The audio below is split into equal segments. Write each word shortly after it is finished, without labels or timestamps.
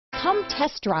Come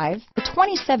test drive the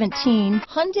 2017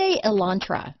 Hyundai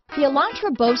Elantra. The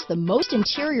Elantra boasts the most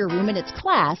interior room in its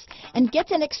class and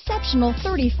gets an exceptional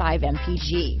 35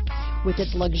 mpg. With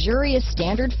its luxurious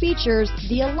standard features,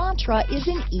 the Elantra is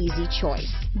an easy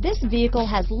choice. This vehicle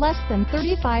has less than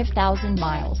 35,000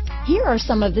 miles. Here are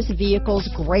some of this vehicle's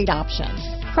great options: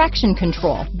 traction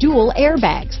control, dual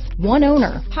airbags, one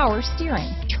owner, power steering,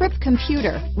 trip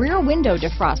computer, rear window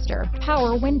defroster,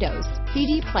 power windows,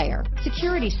 CD player,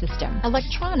 security system,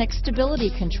 electronic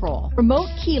stability control, remote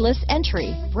keyless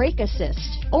entry, brake assist,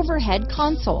 overhead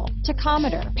console,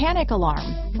 tachometer, panic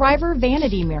alarm, driver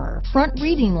vanity mirror, front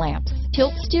reading lamps,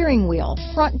 tilt steering wheel,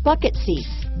 front bucket seats.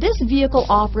 This vehicle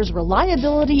offers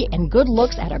reliability and good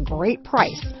looks at a great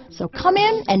price. So come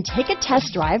in and take a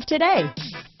test drive today.